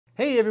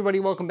Hey everybody,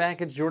 welcome back.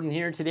 It's Jordan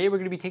here. Today we're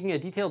going to be taking a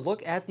detailed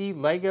look at the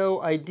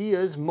LEGO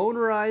IDEAS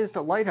Motorized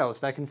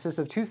Lighthouse that consists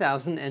of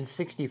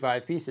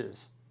 2,065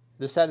 pieces.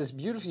 The set is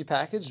beautifully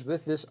packaged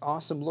with this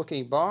awesome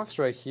looking box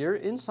right here.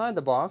 Inside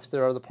the box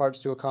there are the parts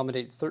to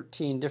accommodate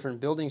 13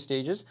 different building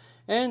stages,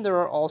 and there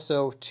are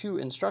also 2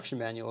 instruction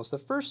manuals. The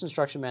first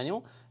instruction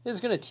manual is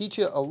going to teach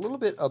you a little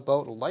bit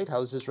about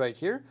lighthouses right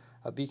here,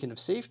 a beacon of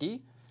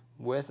safety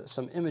with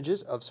some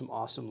images of some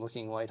awesome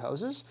looking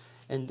lighthouses.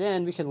 And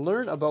then we can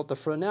learn about the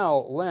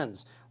furnell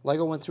lens.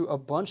 LEGO went through a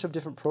bunch of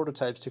different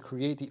prototypes to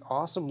create the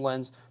awesome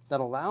lens that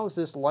allows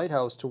this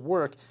lighthouse to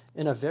work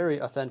in a very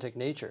authentic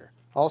nature.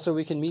 Also,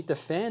 we can meet the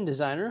fan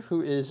designer,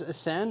 who is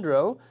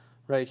Sandro,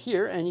 right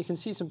here, and you can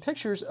see some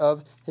pictures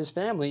of his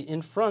family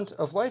in front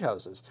of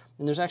lighthouses.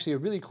 And there's actually a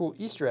really cool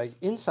Easter egg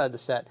inside the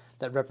set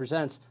that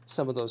represents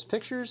some of those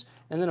pictures.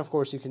 And then of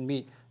course you can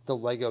meet the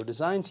LEGO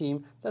design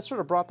team that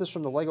sort of brought this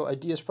from the LEGO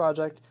Ideas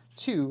project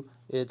to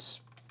its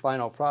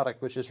final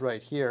product, which is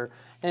right here.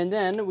 And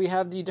then we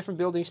have the different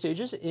building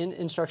stages in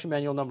instruction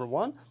manual number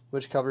 1,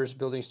 which covers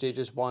building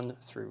stages 1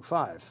 through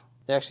 5.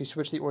 They actually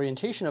switched the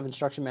orientation of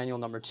instruction manual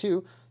number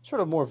 2,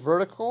 sort of more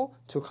vertical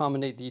to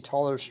accommodate the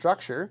taller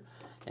structure.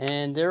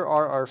 And there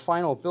are our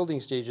final building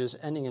stages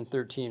ending in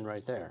 13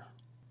 right there.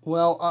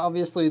 Well,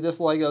 obviously this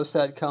LEGO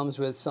set comes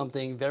with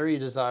something very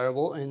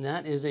desirable, and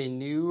that is a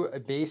new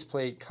base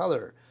plate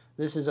color.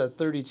 This is a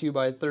 32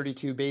 by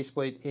 32 base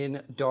plate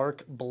in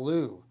dark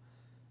blue.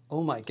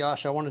 Oh my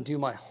gosh, I want to do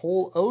my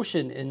whole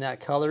ocean in that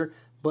color,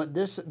 but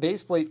this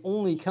base plate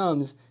only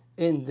comes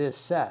in this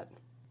set.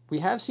 We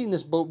have seen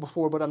this boat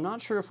before, but I'm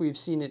not sure if we've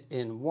seen it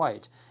in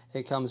white.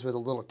 It comes with a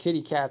little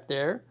kitty cat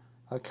there,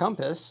 a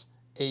compass,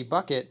 a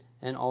bucket,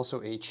 and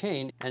also a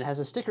chain, and has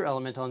a sticker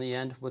element on the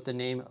end with the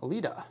name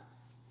Lida.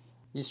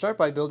 You start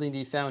by building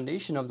the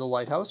foundation of the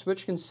lighthouse,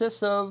 which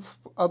consists of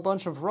a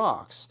bunch of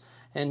rocks,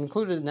 and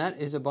included in that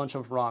is a bunch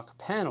of rock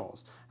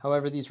panels.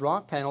 However, these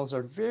rock panels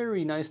are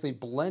very nicely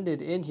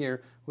blended in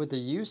here with the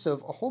use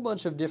of a whole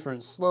bunch of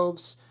different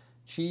slopes,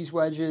 cheese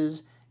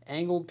wedges,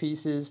 angled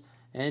pieces,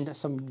 and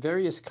some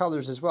various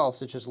colors as well,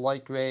 such as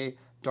light gray,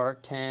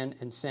 dark tan,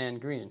 and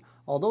sand green.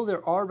 Although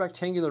there are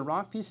rectangular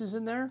rock pieces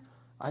in there,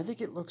 I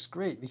think it looks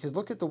great because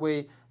look at the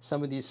way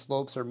some of these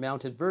slopes are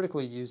mounted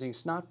vertically using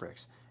snot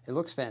bricks. It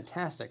looks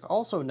fantastic.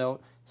 Also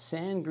note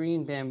sand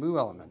green bamboo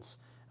elements.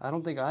 I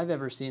don't think I've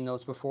ever seen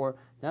those before.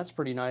 That's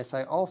pretty nice.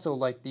 I also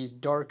like these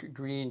dark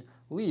green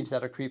leaves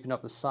that are creeping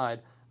up the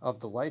side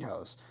of the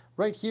lighthouse.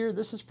 Right here,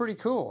 this is pretty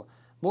cool.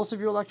 Most of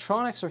your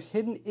electronics are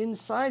hidden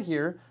inside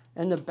here,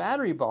 and the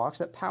battery box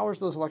that powers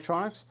those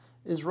electronics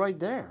is right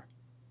there.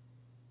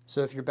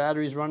 So if your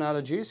batteries run out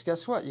of juice,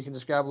 guess what? You can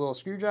just grab a little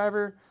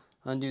screwdriver,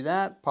 undo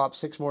that, pop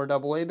 6 more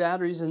AA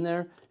batteries in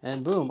there,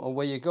 and boom,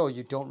 away you go.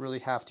 You don't really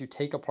have to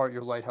take apart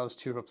your lighthouse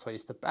to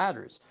replace the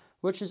batteries,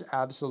 which is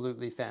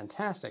absolutely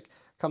fantastic.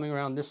 Coming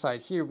around this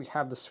side here, we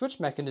have the switch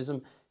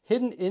mechanism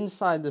hidden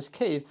inside this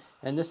cave,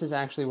 and this is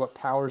actually what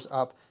powers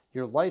up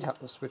your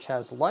lighthouse, which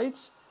has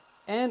lights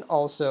and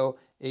also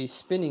a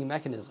spinning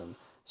mechanism.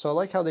 So I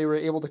like how they were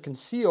able to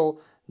conceal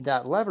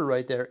that lever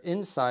right there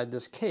inside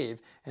this cave,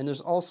 and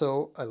there's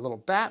also a little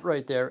bat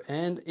right there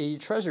and a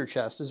treasure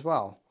chest as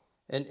well.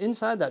 And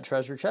inside that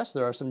treasure chest,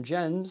 there are some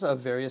gems of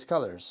various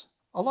colors.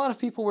 A lot of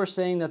people were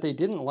saying that they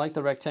didn't like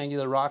the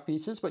rectangular rock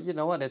pieces, but you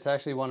know what? It's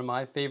actually one of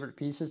my favorite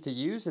pieces to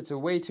use. It's a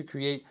way to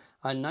create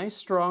a nice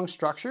strong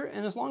structure,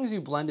 and as long as you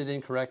blend it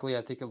in correctly,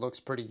 I think it looks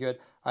pretty good.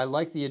 I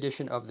like the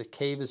addition of the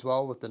cave as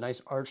well with the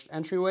nice arched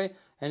entryway,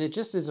 and it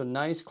just is a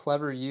nice,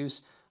 clever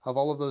use of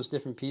all of those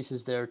different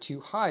pieces there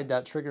to hide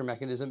that trigger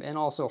mechanism and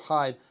also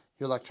hide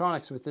your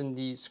electronics within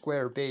the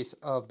square base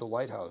of the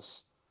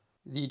lighthouse.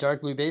 The dark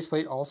blue base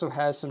plate also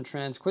has some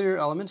trans clear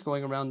elements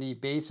going around the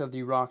base of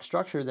the rock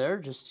structure there,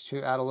 just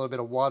to add a little bit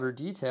of water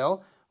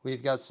detail.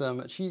 We've got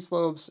some cheese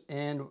slopes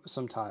and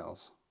some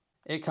tiles.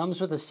 It comes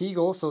with a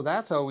seagull, so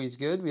that's always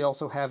good. We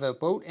also have a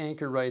boat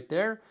anchor right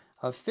there,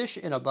 a fish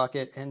in a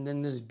bucket, and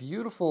then this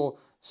beautiful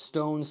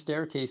stone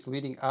staircase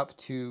leading up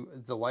to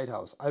the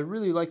lighthouse. I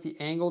really like the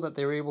angle that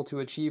they were able to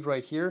achieve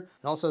right here.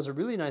 It also has a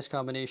really nice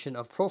combination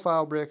of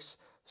profile bricks,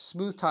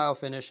 smooth tile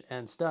finish,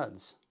 and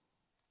studs.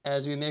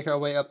 As we make our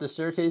way up the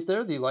staircase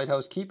there, the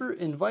lighthouse keeper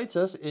invites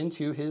us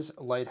into his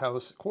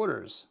lighthouse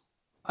quarters.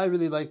 I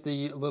really like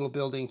the little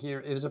building here.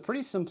 It was a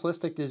pretty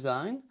simplistic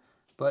design,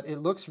 but it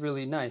looks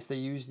really nice. They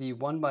use the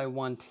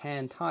 1x1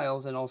 tan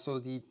tiles and also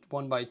the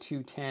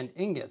 1x2 tan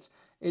ingots.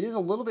 It is a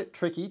little bit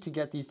tricky to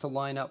get these to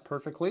line up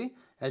perfectly.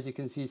 As you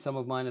can see, some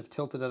of mine have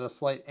tilted at a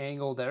slight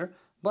angle there,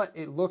 but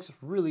it looks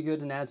really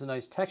good and adds a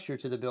nice texture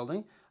to the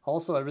building.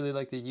 Also, I really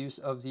like the use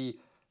of the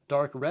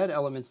dark red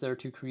elements there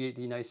to create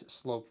the nice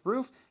sloped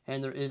roof,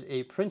 and there is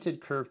a printed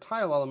curved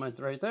tile element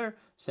right there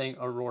saying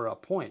Aurora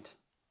Point.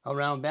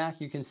 Around back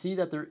you can see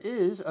that there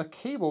is a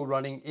cable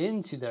running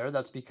into there.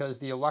 That's because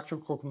the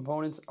electrical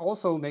components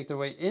also make their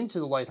way into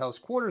the lighthouse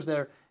quarters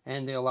there,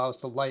 and they allow us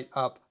to light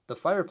up the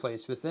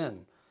fireplace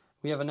within.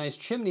 We have a nice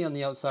chimney on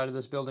the outside of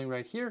this building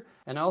right here,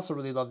 and I also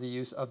really love the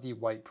use of the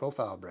white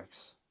profile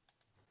bricks.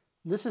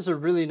 This is a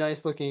really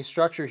nice looking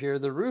structure here.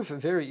 The roof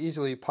very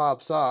easily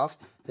pops off.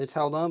 It's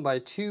held on by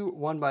two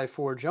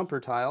 1x4 jumper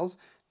tiles.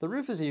 The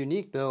roof is a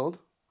unique build,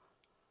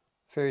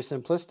 very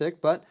simplistic,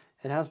 but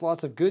it has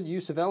lots of good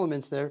use of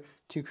elements there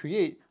to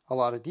create a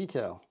lot of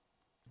detail.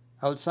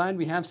 Outside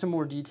we have some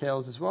more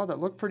details as well that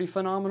look pretty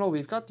phenomenal.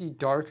 We've got the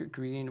dark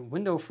green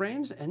window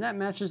frames, and that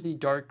matches the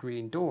dark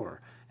green door.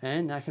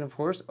 And that can of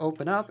course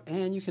open up,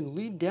 and you can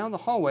lead down the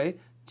hallway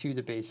to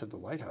the base of the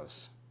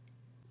lighthouse.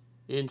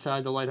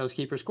 Inside the lighthouse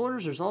keeper's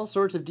quarters, there's all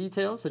sorts of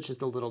details, such as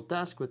the little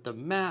desk with the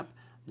map.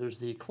 There's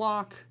the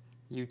clock,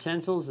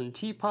 utensils and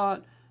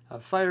teapot, a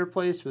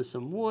fireplace with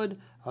some wood,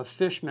 a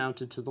fish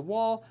mounted to the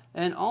wall,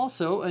 and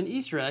also an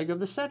Easter egg of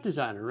the set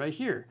designer right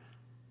here.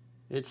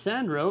 It's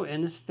Sandro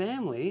and his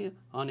family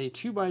on a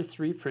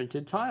 2x3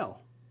 printed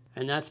tile.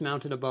 And that's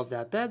mounted above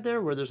that bed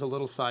there, where there's a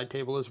little side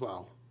table as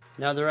well.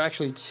 Now there are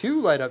actually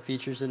two light up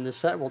features in this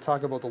set. We'll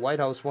talk about the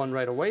lighthouse one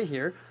right away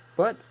here.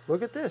 But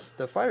look at this,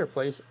 the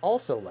fireplace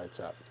also lights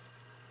up.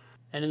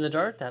 And in the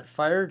dark, that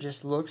fire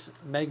just looks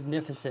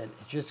magnificent.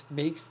 It just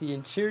makes the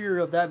interior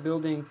of that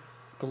building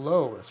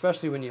glow,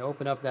 especially when you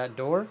open up that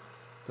door.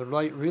 The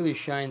light really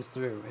shines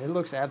through. It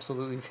looks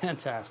absolutely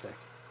fantastic.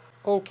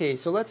 Okay,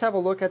 so let's have a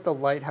look at the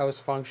lighthouse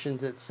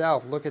functions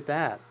itself. Look at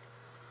that.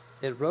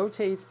 It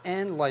rotates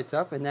and lights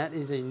up, and that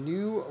is a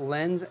new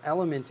lens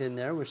element in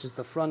there, which is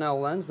the furnell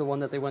lens, the one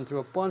that they went through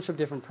a bunch of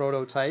different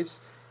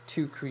prototypes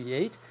to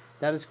create.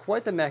 That is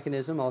quite the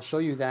mechanism. I'll show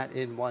you that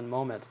in one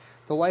moment.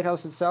 The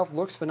lighthouse itself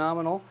looks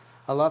phenomenal.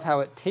 I love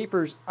how it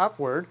tapers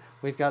upward.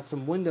 We've got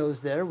some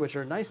windows there which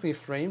are nicely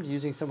framed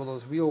using some of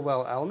those wheel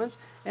well elements,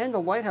 and the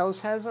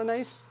lighthouse has a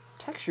nice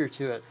texture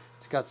to it.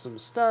 It's got some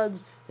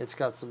studs, it's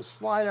got some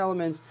slide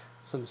elements,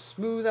 some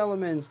smooth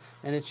elements,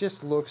 and it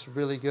just looks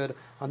really good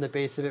on the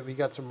base of it. We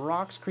got some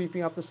rocks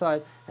creeping up the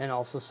side and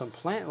also some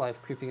plant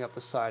life creeping up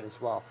the side as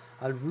well.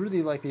 I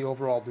really like the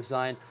overall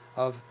design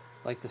of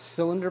like the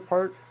cylinder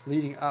part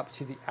leading up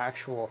to the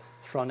actual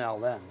furnell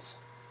lens.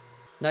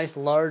 Nice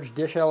large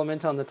dish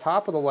element on the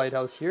top of the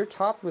lighthouse here,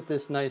 topped with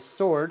this nice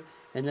sword,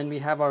 and then we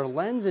have our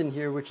lens in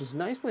here, which is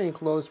nicely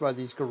enclosed by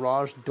these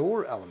garage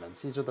door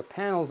elements. These are the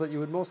panels that you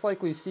would most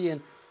likely see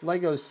in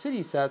LEGO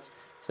city sets,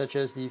 such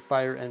as the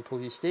fire and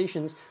police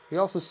stations. We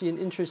also see an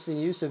interesting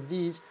use of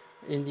these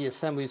in the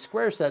assembly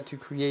square set to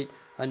create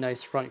a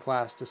nice front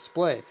glass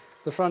display.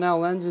 The furnell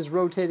lens is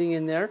rotating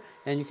in there,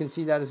 and you can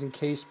see that is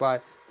encased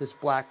by this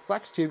black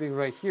flex tubing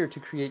right here to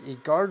create a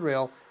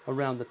guardrail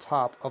around the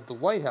top of the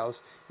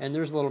lighthouse, and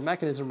there's a little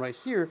mechanism right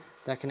here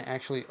that can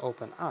actually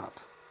open up.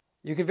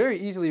 You can very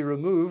easily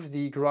remove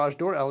the garage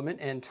door element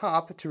and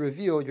top to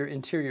reveal your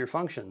interior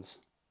functions.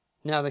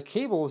 Now the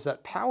cables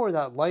that power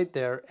that light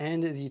there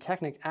and the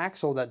Technic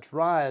axle that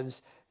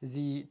drives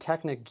the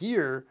Technic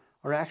gear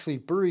are actually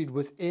buried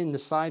within the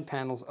side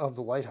panels of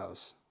the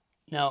lighthouse.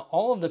 Now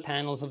all of the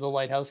panels of the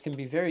lighthouse can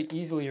be very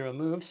easily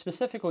removed,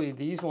 specifically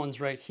these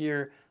ones right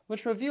here,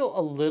 which reveal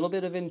a little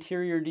bit of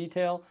interior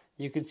detail.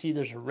 You can see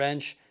there's a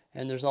wrench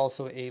and there's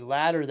also a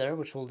ladder there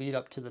which will lead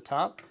up to the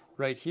top.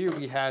 Right here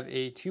we have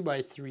a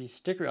 2x3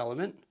 sticker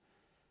element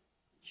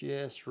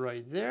just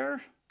right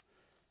there.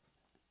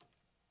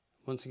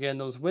 Once again,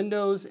 those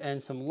windows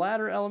and some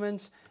ladder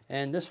elements,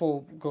 and this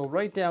will go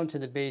right down to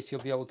the base.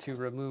 You'll be able to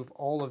remove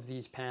all of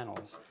these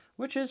panels,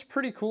 which is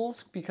pretty cool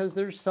because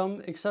there's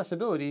some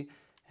accessibility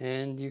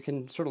and you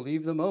can sort of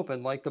leave them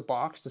open like the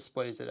box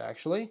displays it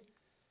actually.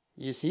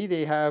 You see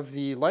they have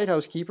the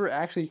lighthouse keeper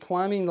actually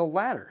climbing the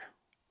ladder.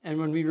 And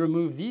when we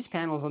remove these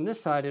panels on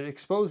this side, it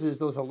exposes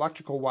those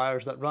electrical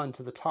wires that run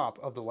to the top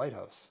of the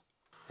lighthouse.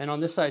 And on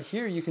this side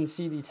here, you can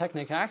see the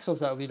Technic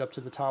axles that lead up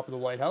to the top of the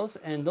lighthouse,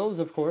 and those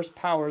of course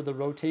power the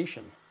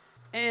rotation.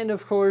 And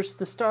of course,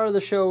 the star of the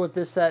show with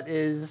this set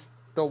is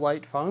the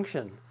light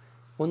function.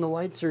 When the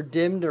lights are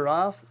dimmed or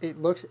off,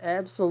 it looks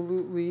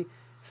absolutely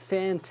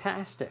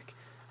fantastic.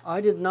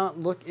 I did not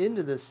look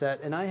into this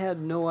set, and I had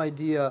no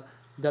idea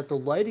that the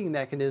lighting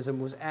mechanism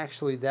was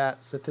actually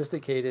that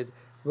sophisticated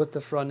with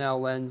the furnell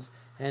lens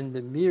and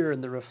the mirror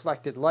and the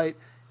reflected light,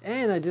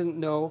 and I didn't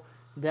know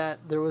that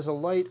there was a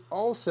light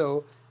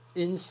also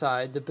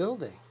inside the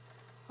building.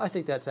 I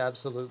think that's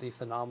absolutely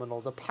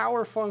phenomenal. The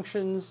power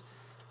functions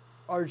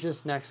are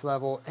just next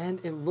level,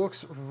 and it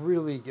looks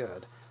really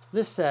good.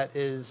 This set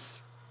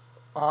is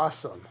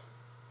awesome.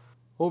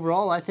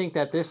 Overall, I think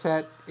that this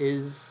set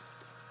is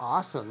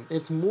awesome.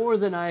 It's more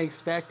than I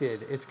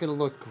expected. It's going to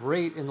look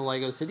great in the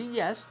LEGO City.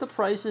 Yes, the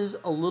price is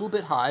a little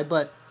bit high,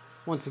 but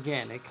once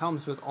again, it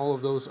comes with all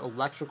of those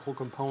electrical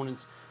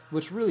components,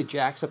 which really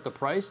jacks up the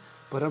price,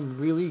 but I'm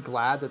really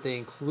glad that they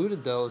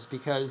included those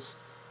because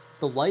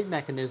the light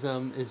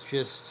mechanism is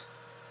just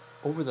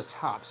over the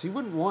top. So you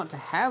wouldn't want to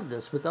have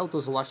this without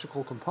those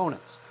electrical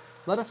components.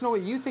 Let us know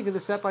what you think of the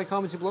set by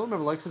commenting below.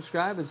 Remember, like,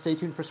 subscribe, and stay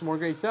tuned for some more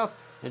great stuff.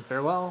 And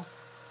farewell.